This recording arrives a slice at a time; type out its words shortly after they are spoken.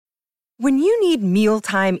When you need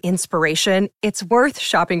mealtime inspiration, it's worth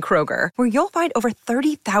shopping Kroger, where you'll find over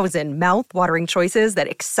 30,000 mouth-watering choices that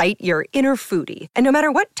excite your inner foodie. And no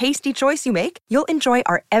matter what tasty choice you make, you'll enjoy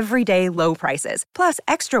our everyday low prices, plus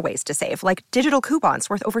extra ways to save, like digital coupons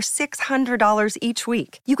worth over $600 each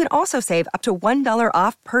week. You can also save up to $1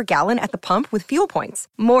 off per gallon at the pump with fuel points.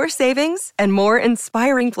 More savings and more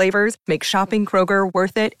inspiring flavors make shopping Kroger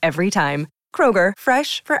worth it every time. Kroger,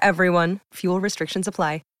 fresh for everyone. Fuel restrictions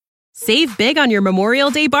apply. Save big on your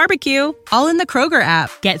Memorial Day barbecue, all in the Kroger app.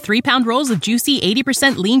 Get 3-pound rolls of juicy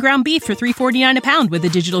 80% lean ground beef for $3.49 a pound with a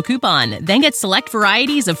digital coupon. Then get select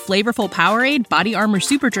varieties of flavorful Powerade, Body Armor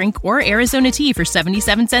Super Drink, or Arizona tea for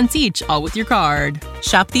 77 cents each, all with your card.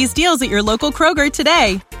 Shop these deals at your local Kroger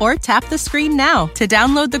today, or tap the screen now to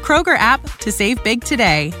download the Kroger app to save big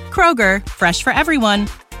today. Kroger, fresh for everyone.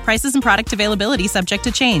 Prices and product availability subject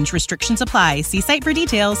to change. Restrictions apply. See site for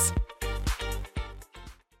details.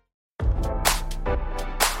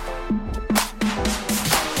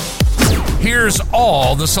 Here's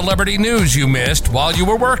all the celebrity news you missed while you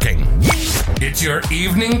were working. It's your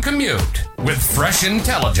evening commute with fresh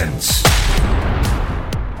intelligence.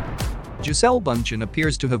 Gisele Bündchen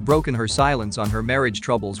appears to have broken her silence on her marriage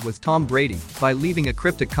troubles with Tom Brady by leaving a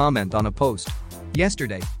cryptic comment on a post.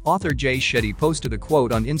 Yesterday, author Gisele posted a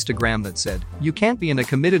quote on Instagram that said, "You can't be in a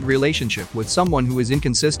committed relationship with someone who is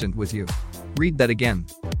inconsistent with you." Read that again.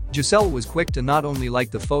 Gisele was quick to not only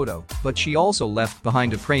like the photo, but she also left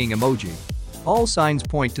behind a praying emoji. All signs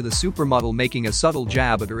point to the supermodel making a subtle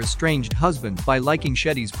jab at her estranged husband by liking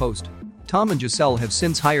Shetty's post. Tom and Gisele have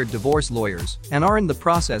since hired divorce lawyers and are in the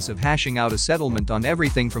process of hashing out a settlement on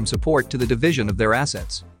everything from support to the division of their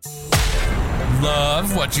assets.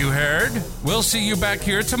 Love what you heard? We'll see you back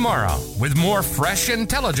here tomorrow with more fresh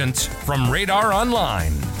intelligence from Radar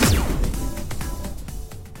Online.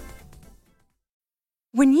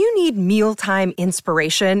 When you need mealtime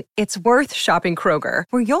inspiration, it's worth shopping Kroger,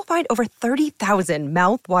 where you'll find over 30,000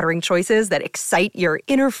 mouth-watering choices that excite your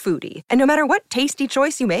inner foodie. And no matter what tasty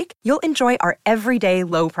choice you make, you'll enjoy our everyday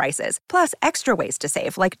low prices, plus extra ways to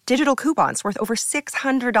save, like digital coupons worth over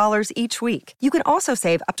 $600 each week. You can also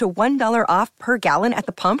save up to $1 off per gallon at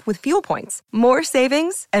the pump with fuel points. More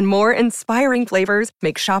savings and more inspiring flavors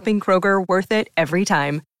make shopping Kroger worth it every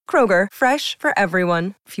time. Kroger, fresh for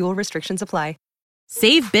everyone. Fuel restrictions apply.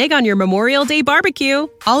 Save big on your Memorial Day barbecue,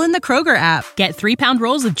 all in the Kroger app. Get 3-pound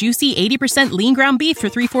rolls of juicy 80% lean ground beef for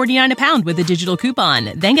 $3.49 a pound with a digital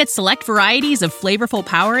coupon. Then get select varieties of flavorful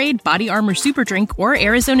Powerade, Body Armor Super Drink, or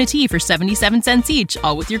Arizona tea for 77 cents each,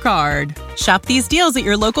 all with your card. Shop these deals at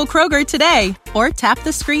your local Kroger today, or tap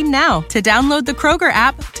the screen now to download the Kroger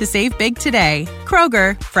app to save big today.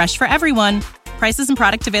 Kroger, fresh for everyone. Prices and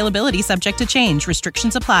product availability subject to change.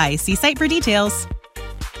 Restrictions apply. See site for details.